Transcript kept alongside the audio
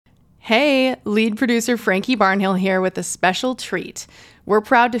Hey, lead producer Frankie Barnhill here with a special treat. We're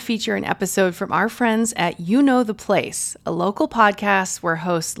proud to feature an episode from our friends at You Know the Place, a local podcast where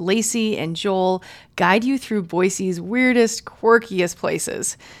hosts Lacey and Joel guide you through Boise's weirdest, quirkiest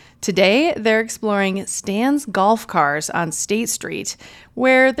places. Today, they're exploring Stan's Golf Cars on State Street,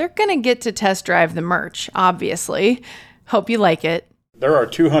 where they're going to get to test drive the merch, obviously. Hope you like it. There are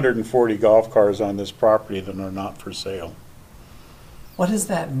 240 golf cars on this property that are not for sale. What does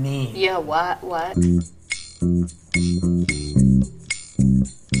that mean? Yeah, what?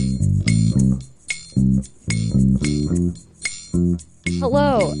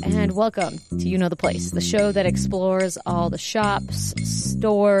 Hello, and welcome to You Know the Place, the show that explores all the shops,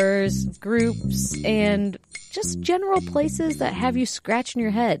 stores, groups, and just general places that have you scratching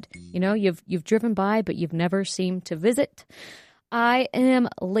your head. You know, you've driven by, but you've never seemed to visit. I am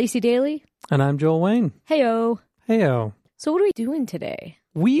Lacey Daly. And I'm Joel Wayne. Heyo. Heyo. So what are we doing today?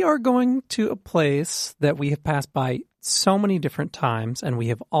 We are going to a place that we have passed by so many different times, and we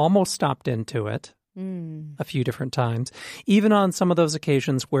have almost stopped into it a few different times, even on some of those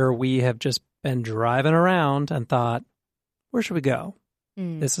occasions where we have just been driving around and thought, where should we go?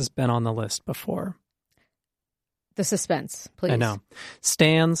 This has been on the list before. The suspense, please. I know.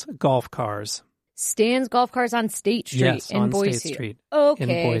 Stan's Golf Cars. Stan's Golf Cars on State Street in Boise. State Street Okay.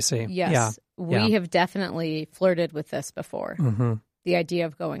 in Boise. Yes. Yeah. We have definitely flirted with this before. Mm-hmm. The idea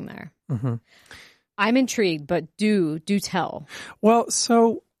of going there. Mm-hmm. I'm intrigued, but do tell. Well,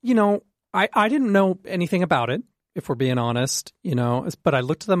 so, you know, I didn't know anything about it, if we're being honest, you know, but I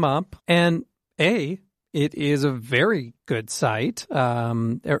looked them up, and it is a very good site.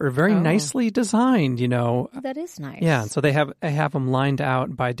 They're very nicely designed, you know. That is nice. Yeah, so they have them lined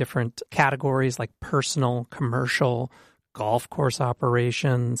out by different categories like personal, commercial, golf course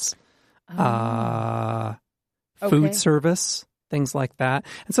operations, food service, things like that.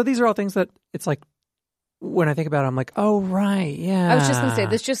 And so these are all things that it's like, when I think about it, I'm like, oh, right, yeah. I was just going to say,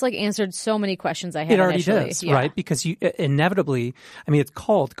 this just like answered so many questions I had initially. It already initially. does, right? Because you inevitably, I mean, it's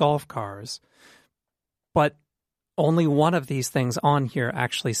called Golf Cars, but only one of these things on here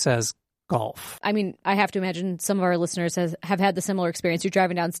actually says golf. I mean, I have to imagine some of our listeners have had the similar experience. You're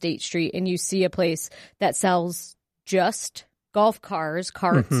driving down State Street and you see a place that sells just golf cars,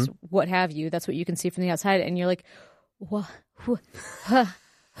 carts, what have you. That's what you can see from the outside. And you're like, what?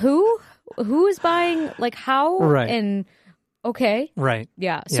 Who? Who is buying, like, how? Right. And, okay. Right.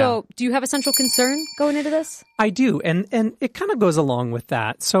 Yeah. So, do you have a central concern going into this? I do. And it kind of goes along with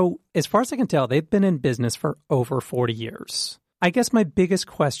that. So, as far as I can tell, they've been in business for over 40 years. I guess my biggest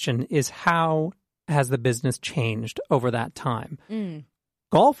question is, how has the business changed over that time?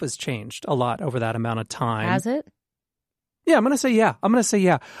 Golf has changed a lot over that amount of time. Has it? Yeah, I'm going to say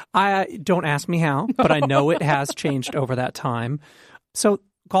yeah. Don't ask me how, but I know it has changed over that time. So,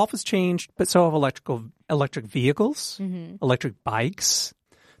 golf has changed, but so have electric vehicles, electric bikes,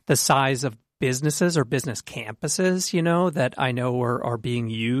 the size of businesses or business campuses, you know, that I know are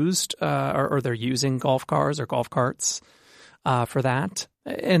being used or they're using golf cars or golf carts for that.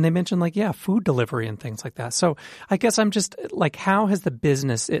 And they mentioned food delivery and things like that. So I guess I'm just like, how has the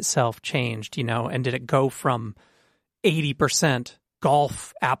business itself changed, you know, and did it go from 80%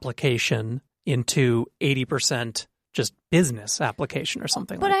 golf application into 80% just business application or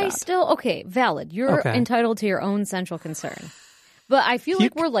something like that. But I still, valid. You're entitled to your own central concern. But I feel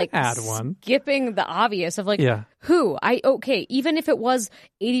like we're like skipping the obvious of who? Even if it was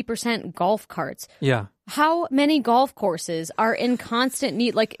 80% golf carts. Yeah. How many golf courses are in constant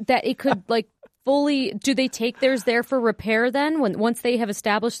need, like that it could like fully, do they take theirs there for repair then once they have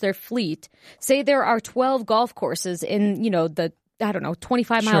established their fleet? Say there are 12 golf courses in, you know, the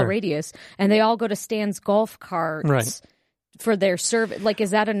 25-mile radius, and they all go to Stan's Golf Carts for their service. Like,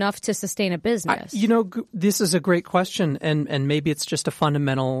 is that enough to sustain a business? This is a great question, and maybe it's just a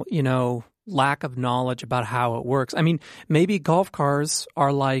fundamental, you know, lack of knowledge about how it works. I mean, maybe golf cars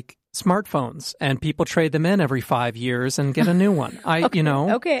are like smartphones, and people trade them in every 5 years and get a new one.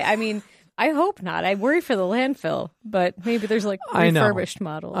 Okay, I mean, I hope not. I worry for the landfill, but maybe there's like refurbished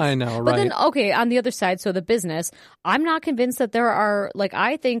models. I know, right? But then, on the other side, so the business, I'm not convinced that there are, like,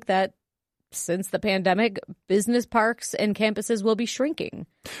 I think that since the pandemic, business parks and campuses will be shrinking.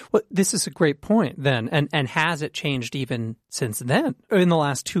 Well, this is a great point then. And has it changed even since then? In the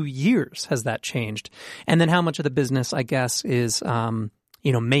last 2 years, has that changed? And then how much of the business, I guess, is,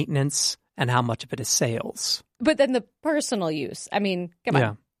 maintenance, and how much of it is sales? But then the personal use. I mean, come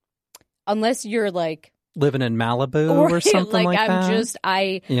on. Unless you're like living in Malibu or something like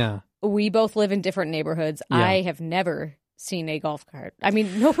that. We both live in different neighborhoods. Yeah. I have never seen a golf cart. I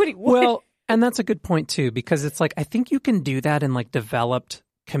mean, nobody would. Well, and that's a good point too, because it's like, I think you can do that in like developed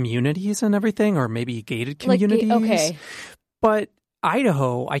communities and everything, or maybe gated communities. Okay. But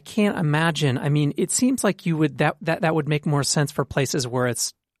Idaho, I can't imagine. I mean, it seems like you would that would make more sense for places where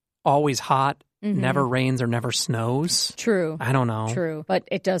it's always hot, never rains or never snows. True. I don't know. True. But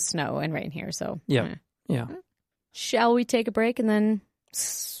it does snow and rain here, so. Yeah. Yeah. Shall we take a break and then...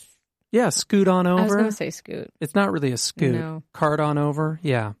 Yeah, scoot on over. I was going to say scoot. It's not really a scoot. No. Cart on over.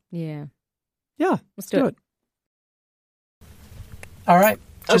 Yeah. Yeah. Yeah. Let's do it. All right.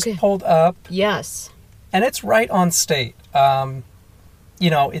 Just pulled up. Yes. And it's right on State.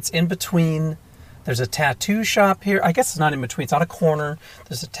 It's in between. There's a tattoo shop here. I guess it's not in between. It's on a corner.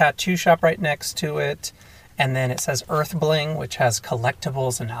 There's a tattoo shop right next to it. And then it says Earth Bling, which has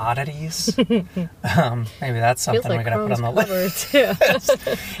collectibles and oddities. Maybe that's something we're going to put on the list. Yeah.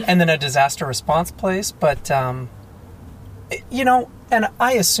 And then a disaster response place. But, and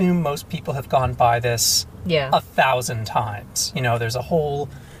I assume most people have gone by this 1,000 times. There's a whole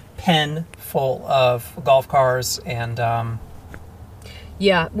pen full of golf cars and...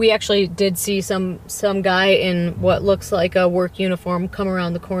 Yeah, we actually did see some guy in what looks like a work uniform come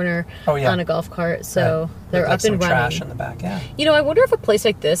around the corner on a golf cart. So they're up and running. Trash in the back, yeah. I wonder if a place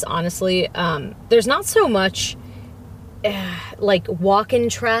like this, honestly, there's not so much like walk-in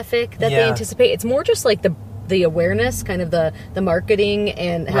traffic that they anticipate. It's more just like the awareness, kind of the marketing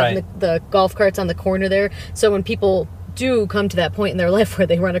and having the golf carts on the corner there. So when people do come to that point in their life where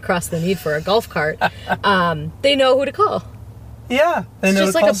they run across the need for a golf cart, they know who to call. Yeah, they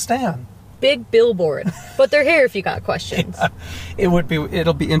know to call Stan. Big billboard, but they're here if you got questions. Yeah.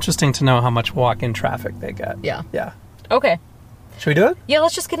 It'll be interesting to know how much walk-in traffic they get. Yeah. Yeah. Okay. Should we do it? Yeah,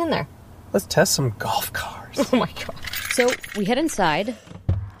 let's just get in there. Let's test some golf cars. Oh my god. So we head inside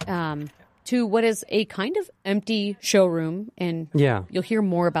to what is a kind of empty showroom, and you'll hear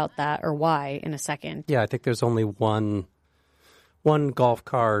more about that or why in a second. Yeah, I think there's only one golf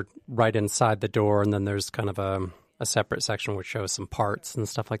car right inside the door, and then there's kind of a separate section which shows some parts and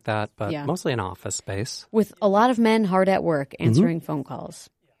stuff like that, but mostly an office space. With a lot of men hard at work answering phone calls.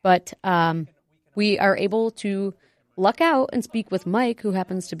 But we are able to luck out and speak with Mike, who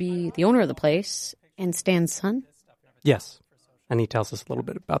happens to be the owner of the place, and Stan's son. Yes. And he tells us a little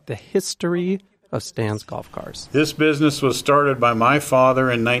bit about the history of Stan's golf cars. This business was started by my father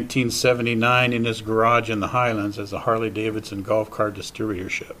in 1979 in his garage in the Highlands as a Harley-Davidson golf car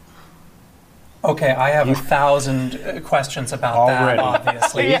distributorship. Okay, I have 1,000 questions about that,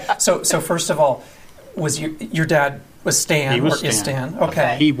 obviously. So first of all, was your dad was Stan? He was Stan. Is Stan?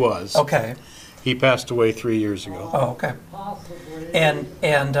 Okay. He was. Okay. He passed away 3 years ago. Oh, okay. And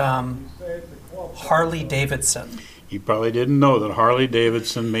Harley Davidson. You probably didn't know that Harley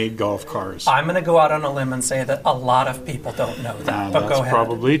Davidson made golf cars. I'm going to go out on a limb and say that a lot of people don't know that, but go ahead. That's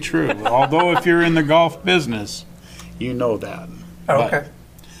probably true. Although if you're in the golf business, you know that. Oh, okay.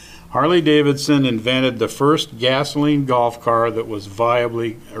 Harley Davidson invented the first gasoline golf car that was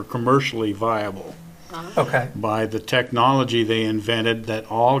commercially viable. Okay. By the technology they invented, that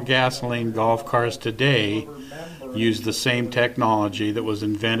all gasoline golf cars today use the same technology that was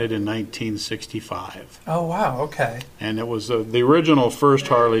invented in 1965. Oh, wow, okay. And it was the original first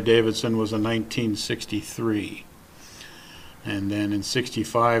Harley Davidson was in 1963. And then in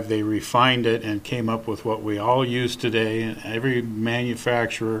 65 they refined it and came up with what we all use today. And every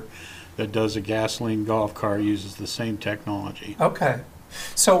manufacturer that does a gasoline golf car uses the same technology. Okay.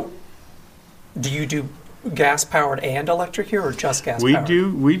 So do you do gas-powered and electric here, or just gas-powered?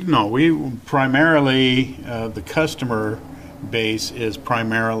 We primarily, the customer base is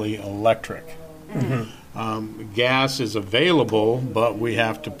primarily electric. Mm-hmm. Gas is available, but we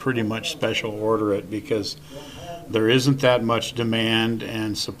have to pretty much special order it because there isn't that much demand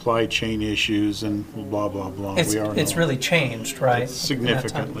and supply chain issues and blah, blah, blah. It's really changed, right? It's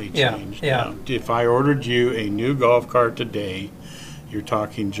significantly changed. Yeah. If I ordered you a new golf cart today, you're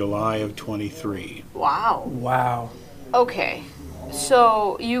talking July of 23. Wow. Okay.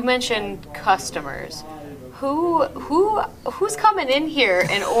 So you mentioned customers. Who's coming in here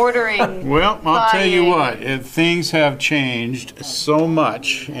and ordering? Well, I'll tell you what. Things have changed so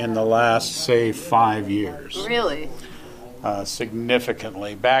much in the last, say, 5 years. Really?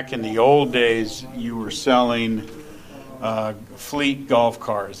 Significantly. Back in the old days, you were selling fleet golf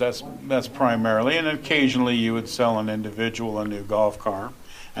cars. That's primarily, and occasionally you would sell an individual a new golf car,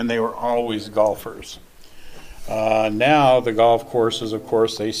 and they were always golfers. Now the golf courses, of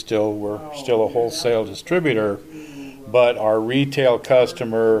course, we're still a wholesale distributor, but our retail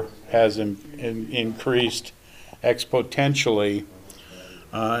customer has increased exponentially.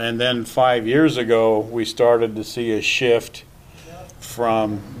 And then 5 years ago, we started to see a shift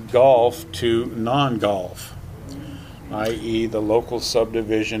from golf to non-golf. i.e. the local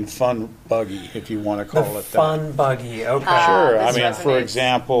subdivision fun buggy, if you want to call it that. Fun buggy. Okay. Sure. I this mean, for resonates.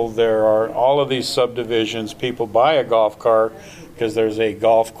 example, there are all of these subdivisions, people buy a golf car because there's a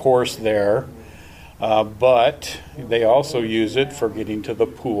golf course there, but they also use it for getting to the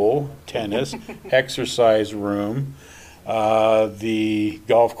pool, tennis, exercise room, the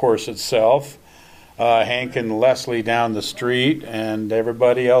golf course itself, Hank and Leslie down the street, and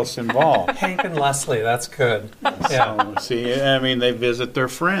everybody else involved. Hank and Leslie, that's good. Yeah. So, see, I mean, they visit their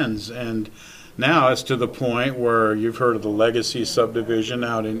friends, and now it's to the point where you've heard of the Legacy subdivision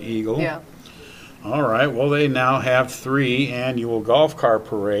out in Eagle. Yeah. All right, well, they now have 3 annual golf car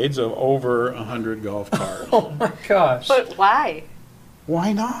parades of over 100 golf cars. Oh my gosh. But why?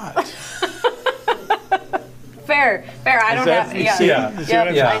 Why not? Fair. I don't have. You Yeah. see- Yeah. you see what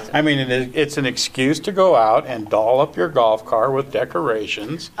I'm Yeah. saying? I mean, it's an excuse to go out and doll up your golf car with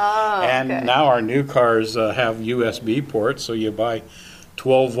decorations. And okay. now our new cars have USB ports, so you buy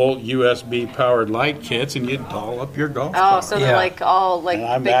 12-volt USB powered light kits and you doll up your golf car. Oh, so they're Yeah. like all like. And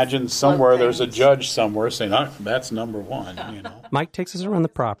I big imagine float somewhere there's a things. judge somewhere saying, "Oh, that's number 1." You know. Mike takes us around the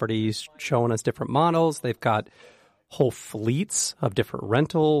property. He's showing us different models. They've got whole fleets of different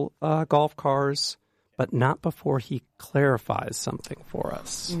rental golf cars, but not before he clarifies something for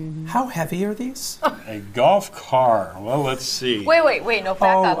us. How heavy are these? A golf car. Well, let's see. Wait. No,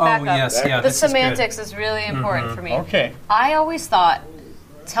 back up. Yes, yeah. The this is good. semantics is really important for me. Okay. I always thought.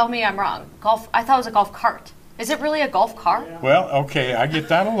 Tell me I'm wrong. Golf. I thought it was a golf cart. Is it really a golf car? Well, okay, I get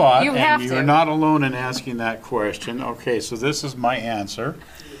that a lot. You and have you're to. not alone in asking that question. Okay, so this is my answer.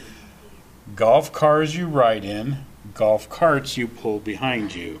 Golf cars you ride in, golf carts you pull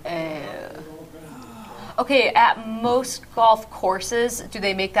behind you. Okay, at most golf courses, do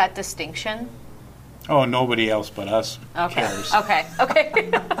they make that distinction? Oh, nobody else but us cares. Okay.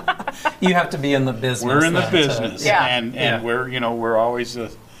 You have to be in the business. We're in the then business, Yeah. and Yeah. we're always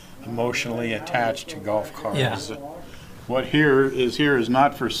emotionally attached to golf cars. Yeah. What here is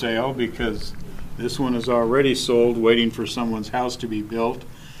not for sale because this one is already sold, waiting for someone's house to be built,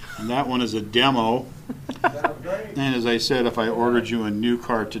 and that one is a demo. And as I said, if I ordered you a new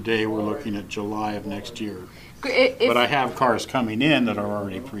car today, we're looking at July of next year. But I have cars coming in that are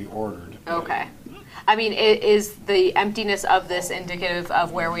already pre-ordered. Okay. I mean, is the emptiness of this indicative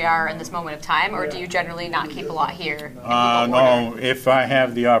of where we are in this moment of time, or do you generally not keep a lot here? No, if I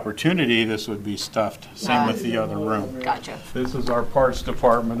have the opportunity, this would be stuffed. Same with the other room. Gotcha. This is our parts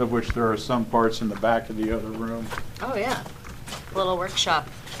department, of which there are some parts in the back of the other room. Oh, yeah. Little workshop.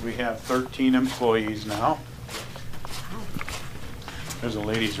 We have 13 employees now. There's a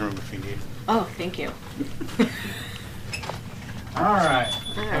ladies' room if you need it. Oh, thank you. All right.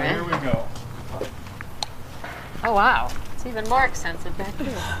 All So right. here we go. Oh, wow. It's even more extensive back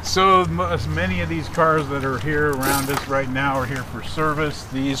here. So many of these cars that are here around us right now are here for service.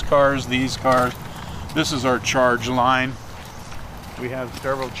 These cars. This is our charge line. We have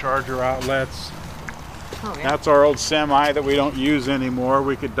several charger outlets. Oh, yeah. That's our old semi that we don't use anymore.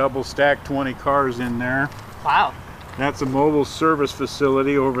 We could double stack 20 cars in there. Wow. That's a mobile service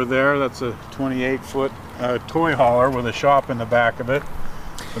facility over there. That's a 28-foot toy hauler with a shop in the back of it.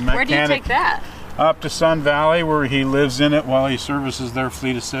 The Where do you mechanic take that? up to Sun Valley, where he lives in it while he services their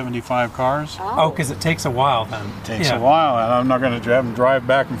fleet of 75 cars. Oh, because it takes a while then. Takes a while, and I'm not going to have him drive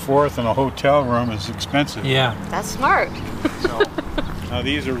back and forth in a hotel room. It's expensive. Yeah. That's smart. So, now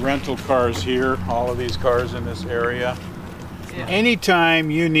these are rental cars here, all of these cars in this area. Yeah.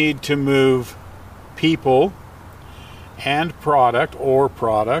 Anytime you need to move people and product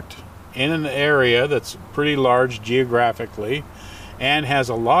in an area that's pretty large geographically and has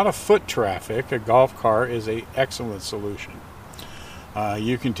a lot of foot traffic, a golf car is an excellent solution.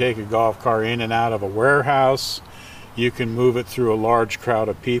 You can take a golf car in and out of a warehouse. You can move it through a large crowd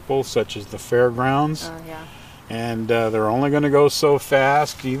of people, such as the fairgrounds. Oh, yeah. And they're only going to go so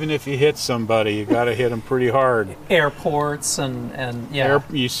fast. Even if you hit somebody, you got to hit them pretty hard. Airports and yeah.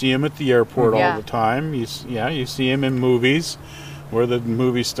 You see them at the airport Yeah. all the time. You see them in movies, where the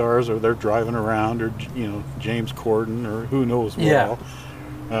movie stars are they're driving around, or James Corden, or who knows what Yeah.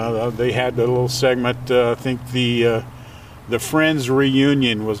 all. They had a little segment. I think the Friends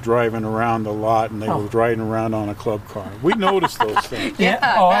reunion was driving around a lot, and they were riding around on a club car. We noticed those things. Yeah.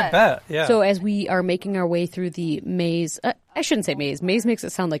 Yeah, Oh, I I bet. Yeah. So as we are making our way through the maze, I shouldn't say maze. Maze makes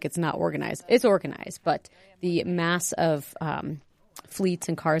it sound like it's not organized. It's organized, but the mass of fleets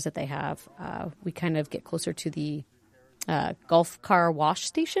and cars that they have, we kind of get closer to the golf car wash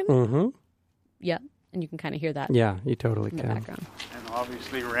station. Mm-hmm. Yeah, and you can kind of hear that yeah, you totally in the can. background. And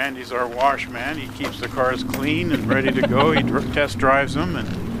obviously, Randy's our wash man. He keeps the cars clean and ready to go. He test drives them, and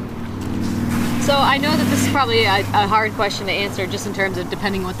So I know that this is probably a hard question to answer, just in terms of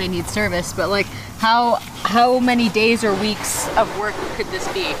depending what they need service. But like, how many days or weeks of work could this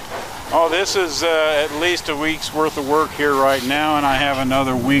be? Oh, this is at least a week's worth of work here right now, and I have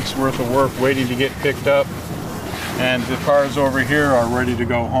another week's worth of work waiting to get picked up. And the cars over here are ready to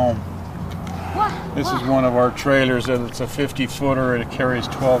go home. What? This is one of our trailers. It's a 50-footer, and it carries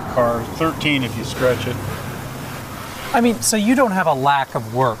 12 cars, 13 if you stretch it. I mean, so you don't have a lack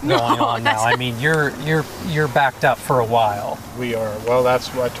of work going on now. I mean, you're backed up for a while. We are. Well, that's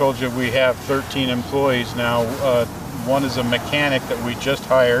what I told you. We have 13 employees now. One is a mechanic that we just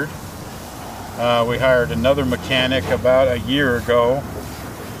hired. We hired another mechanic about a year ago.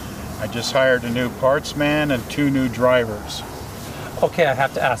 I just hired a new parts man and 2 new drivers. Okay, I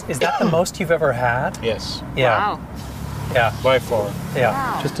have to ask, is that the most you've ever had? Yes, Yeah. Wow. Yeah. by far. Yeah.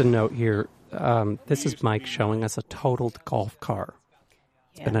 Wow. Just a note here. This is Mike showing us a totaled golf car.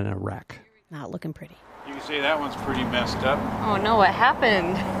 It's been in a wreck. Not looking pretty. You can see that one's pretty messed up. Oh no, what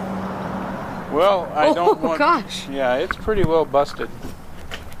happened? Well, I don't want... gosh. Yeah, it's pretty well busted.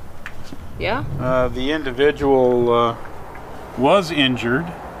 Yeah? The individual was injured.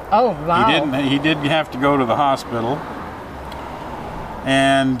 Oh, wow. He didn't have to go to the hospital.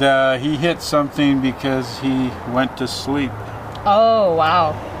 And he hit something because he went to sleep. Oh,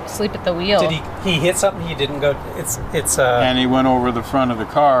 wow. Sleep at the wheel. Did he hit something he didn't go? It's And he went over the front of the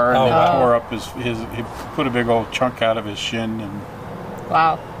car and Oh, it wow. tore up he put a big old chunk out of his shin. And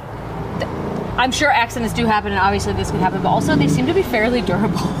Wow. I'm sure accidents do happen, and obviously this can happen, but also they seem to be fairly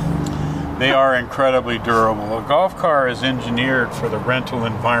durable. they are incredibly durable. A golf car is engineered for the rental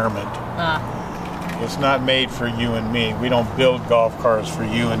environment. It's not made for you and me. We don't build golf cars for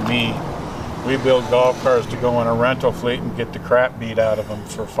you and me. We build golf cars to go in a rental fleet and get the crap beat out of them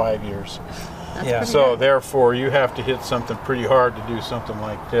for 5 years. yeah. So therefore, you have to hit something pretty hard to do something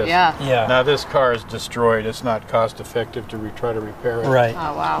like this. Yeah. Yeah. Now this car is destroyed. It's not cost effective to try to repair it. Right.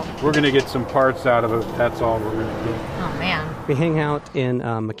 Oh, wow. We're going to get some parts out of it. That's all we're going to do. Oh, man. We hang out in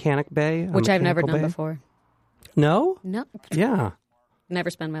Mechanic Bay. Which I've never Mechanical done Bay. before. No? No. Yeah. Never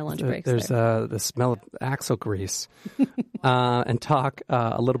spend my lunch breaks There's there. the smell of axle grease. And talk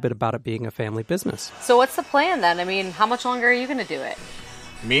a little bit about it being a family business. So what's the plan then? I mean, how much longer are you going to do it?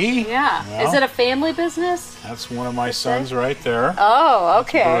 Me? Yeah. Well, Is it a family business? That's one of my sons right there. Oh,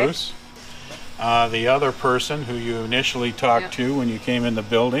 okay. Bruce. The other person who you initially talked to when you came in the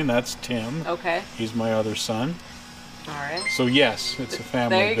building, that's Tim. Okay. He's my other son. All right. So yes, it's a There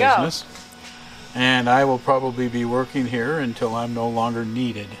family you go. business. And I will probably be working here until I'm no longer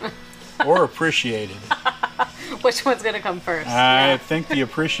needed or appreciated. Which one's going to come first? I think the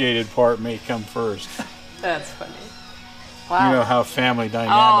appreciated part may come first. That's funny. Wow. You know how family Oh,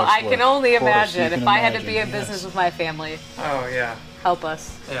 dynamics I work. can only Of course, imagine. you If can I had to imagine, be in yes. business with my family, Oh, yeah. help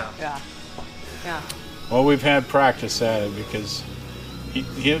us. Yeah. Yeah. Yeah. Well, we've had practice at it because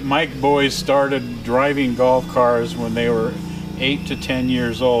Mike boys started driving golf cars when they were 8 to 10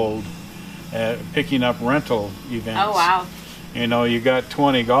 years old, picking up rental events. Oh, wow. You know, you got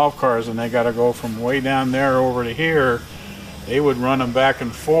 20 golf cars and they got to go from way down there over to here. They would run them back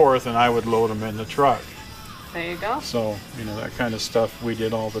and forth and I would load them in the truck. There you go. So, you know, that kind of stuff we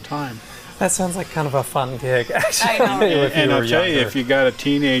did all the time. That sounds like kind of a fun gig, actually. I know. if you And were I'll tell you, younger. if you got a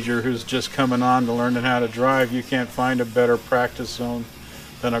teenager who's just coming on to learning how to drive, you can't find a better practice zone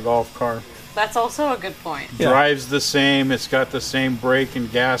than a golf car. That's also a good point. Yeah. Drives the same, it's got the same brake and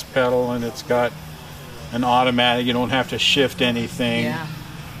gas pedal, and it's got an automatic, you don't have to shift anything. Yeah.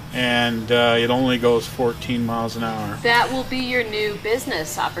 And it only goes 14 miles an hour. That will be your new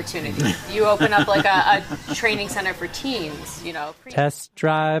business opportunity. You open up like a training center for teens, you know. Test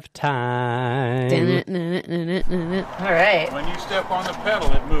drive time. All right. When you step on the pedal,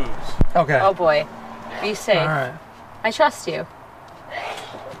 it moves. Okay. Oh boy. Be safe. All right. I trust you.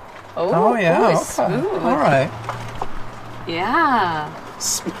 Oh, yeah. Boy, Okay. smooth. All right. Yeah.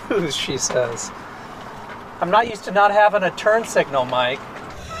 Smooth, she says. I'm not used to not having a turn signal, Mike.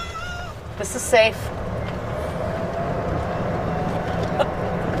 This is safe.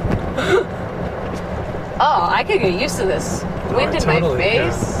 Oh, I could get used to this. Wind in my totally,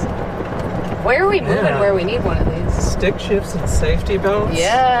 face. Where are we moving Yeah. where we need one of these? Stick shifts and safety belts.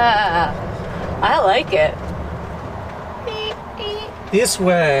 Yeah. I like it. This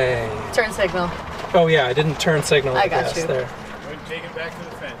way. Turn signal. Oh, yeah, I didn't turn signal. I got you. There. Go ahead and take it back to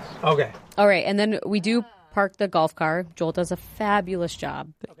the fence. Okay. All right, and then we do park the golf car. Joel does a fabulous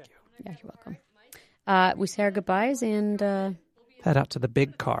job. Thank you. Yeah, you're welcome. We say our goodbyes and Head out to the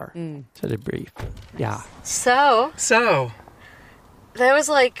big car to debrief. Yeah. so So, there was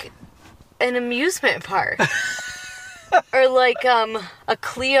like an amusement park. or like a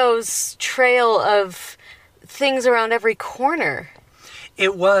Cleo's trail of things around every corner.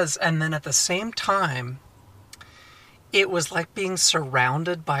 It was, and then at the same time, it was like being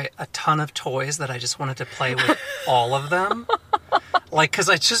surrounded by a ton of toys that I just wanted to play with all of them. Like, because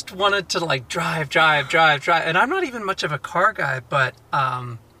I just wanted to, like, drive. And I'm not even much of a car guy, but,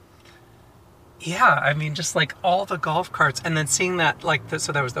 yeah, I mean, just, like, all the golf carts. And then seeing that, like,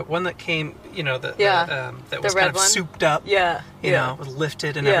 so there was the one that came, you know, that was kind of souped up. Yeah. You know, it was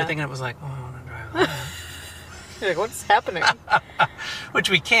lifted and everything. And it was like, oh, I want to drive that. You're like, what's happening? Which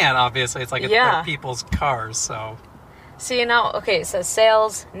we can't, obviously. It's like it's people's cars, so... See, now, okay, so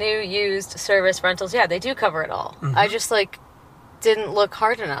sales, new, used, service, rentals. Yeah, they do cover it all. Mm-hmm. I just, like, didn't look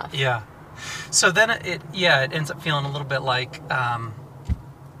hard enough. Yeah. So then it ends up feeling a little bit like,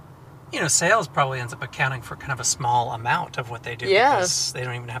 you know, sales probably ends up accounting for kind of a small amount of what they do. Yeah. Because they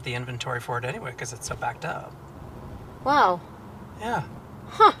don't even have the inventory for it anyway because it's so backed up. Wow. Yeah.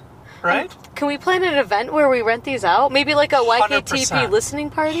 Huh. Right? Can we plan an event where we rent these out? Maybe like a YKTP 100%.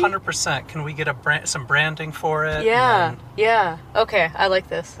 listening party? 100%. Can we get some branding for it? Yeah. Yeah. Okay, I like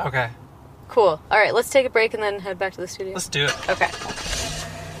this. Okay. Cool. All right, let's take a break and then head back to the studio. Let's do it. Okay.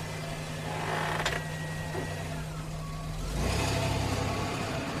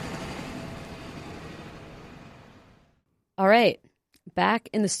 All right. Back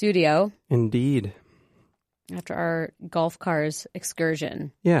in the studio Indeed. after our golf cars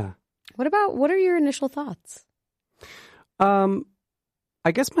excursion. Yeah. What are your initial thoughts?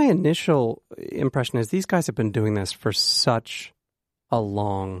 I guess my initial impression is these guys have been doing this for such a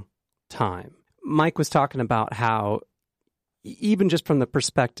long time. Mike was talking about how even just from the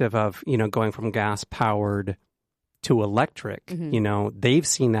perspective of, you know, going from gas powered to electric, Mm-hmm. you know, they've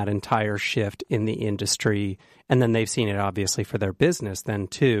seen that entire shift in the industry, and then they've seen it obviously for their business then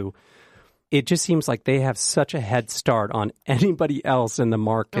too. It just seems like they have such a head start on anybody else in the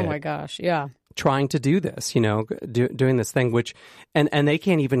market. Oh my gosh, yeah. Trying to do this, you know, doing this thing, which, and they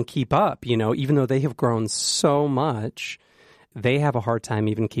can't even keep up, you know, even though they have grown so much, they have a hard time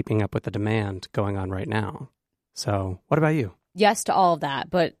even keeping up with the demand going on right now. So what about you? Yes to all of that,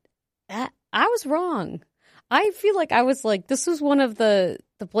 but I was wrong. I feel like I was like, this was one of the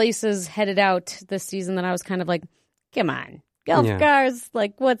places headed out this season that I was kind of like, come on, golf cars,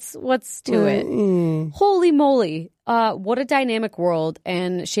 like what's to it? Holy moly. What a dynamic world.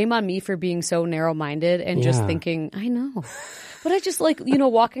 And shame on me for being so narrow-minded and just thinking, I know. But I just like, you know,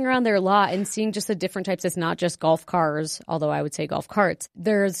 walking around their lot and seeing just the different types. It's not just golf cars, although I would say golf carts.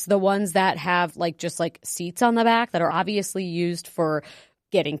 There's the ones that have like just like seats on the back that are obviously used for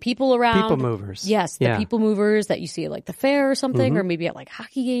getting people around. People movers. Yes, the people movers that you see at like the fair or something, or maybe at like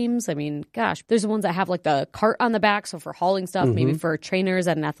hockey games. I mean, gosh, there's the ones that have like the cart on the back, so for hauling stuff, maybe for trainers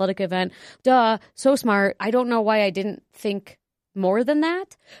at an athletic event. Duh, so smart. I don't know why I didn't think more than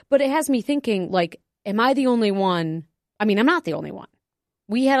that, but it has me thinking, like, am I the only one? I mean, I'm not the only one.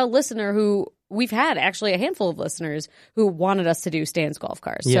 We had a listener we've had actually a handful of listeners who wanted us to do Stan's golf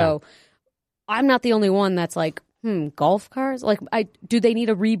cars. Yeah. So I'm not the only one that's like, golf cars? Like, do they need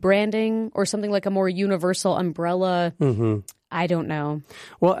a rebranding or something like a more universal umbrella? I don't know.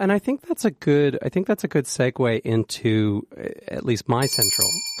 Well, and I think that's a good segue into at least my central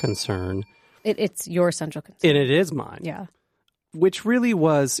concern. It's your central concern. And it is mine. Yeah. Which really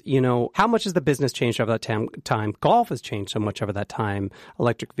was, you know, how much has the business changed over that time? Golf has changed so much over that time.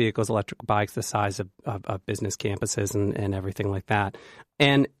 Electric vehicles, electric bikes, the size of business campuses and everything like that.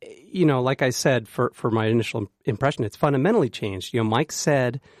 And, you know, like I said, for my initial impression, it's fundamentally changed. You know, Mike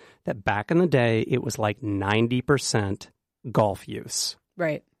said that back in the day, it was like 90% golf use.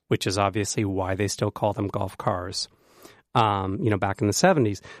 Right. Which is obviously why they still call them golf cars, you know, back in the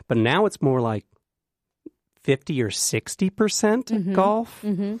 70s. But now it's more like 50 or 60% golf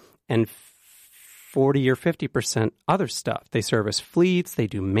and 40 or 50% other stuff. They service fleets, they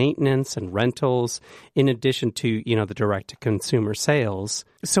do maintenance and rentals in addition to, you know, the direct to consumer sales.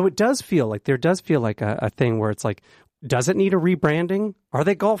 So it does feel like a thing where it's like, does it need a rebranding? Are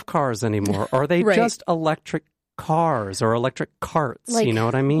they golf cars anymore? Are they Right. just electric cars or electric carts? Like, you know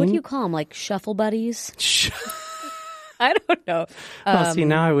what I mean? What do you call them? Like shuffle buddies? I don't know. Well, see,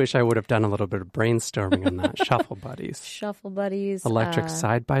 now I wish I would have done a little bit of brainstorming on that. Shuffle buddies. Shuffle buddies. Electric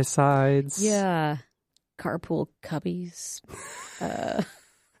side-by-sides. Yeah. Carpool cubbies.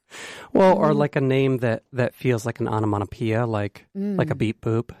 Well, or like a name that feels like an onomatopoeia, like a beep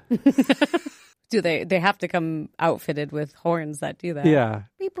boop. Do they have to come outfitted with horns that do that? Yeah.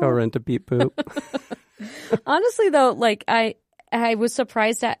 Beep Go boop. rent a beep boop. Honestly, though, like I was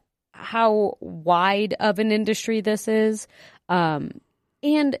surprised at how wide of an industry this is. And,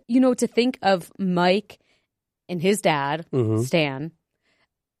 you know, to think of Mike and his dad, Mhm. Stan.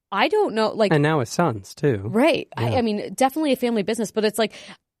 I don't know, like, And now his sons, too. right. Yeah. I mean, definitely a family business, but it's like,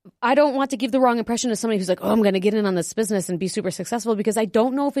 I don't want to give the wrong impression to somebody who's like, oh, I'm going to get in on this business and be super successful, because I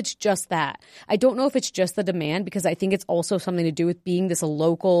don't know if it's just that. I don't know if it's just the demand, because I think it's also something to do with being this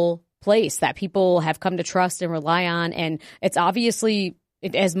local place that people have come to trust and rely on. And it's obviously,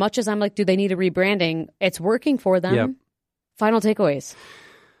 as much as I'm like, do they need a rebranding? It's working for them. Yep. Final takeaways.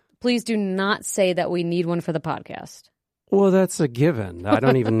 Please do not say that we need one for the podcast. Well, that's a given. I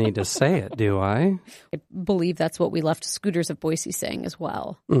don't even need to say it, do I? I believe that's what we left Scooters of Boise saying as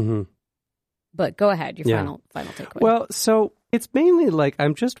well. Mm-hmm. But go ahead, your Yeah. final takeaway. Well, so it's mainly like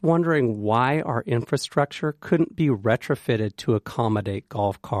I'm just wondering why our infrastructure couldn't be retrofitted to accommodate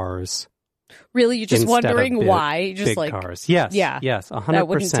golf cars. really, you're just instead of wondering big- why? Just big like cars. Yes. yeah. Yes. 100%. that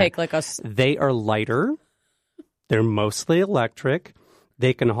wouldn't take like us. They are lighter. They're mostly electric.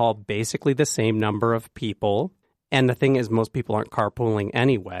 They can haul basically the same number of people. And the thing is, most people aren't carpooling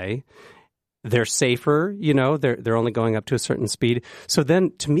anyway. They're safer, they're only going up to a certain speed. So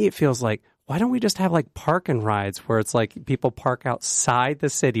then to me, it feels like, why don't we just have like park and rides where it's like people park outside the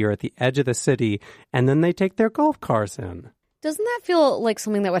city or at the edge of the city and then they take their golf cars in? Doesn't that feel like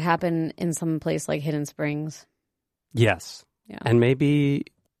something that would happen in some place like Hidden Springs? Yes. Yeah. And maybe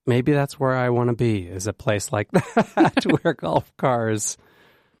that's where I want to be, is a place like that where golf cars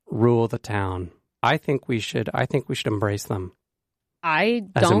rule the town. I think we should embrace them I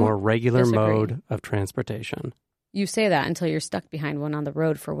as a don't. more regular disagree. mode of transportation. You say that until you're stuck behind one on the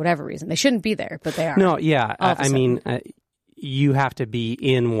road for whatever reason. They shouldn't be there, but they are. No, yeah. All of a I mean, you have to be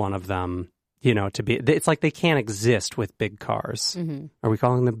in one of them, to be. It's like they can't exist with big cars. Mhm. Are we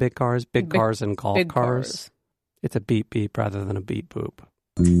calling them big cars? Big cars and golf big cars? cars. It's a beep beep rather than a beep boop.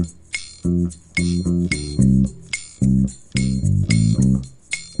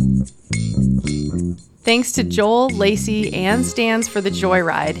 Thanks to Joel, Lacey, and Stans for the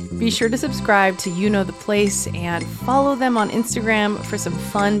joyride. Be sure to subscribe to You Know the Place and follow them on Instagram for some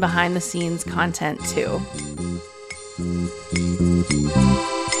fun behind-the-scenes content too.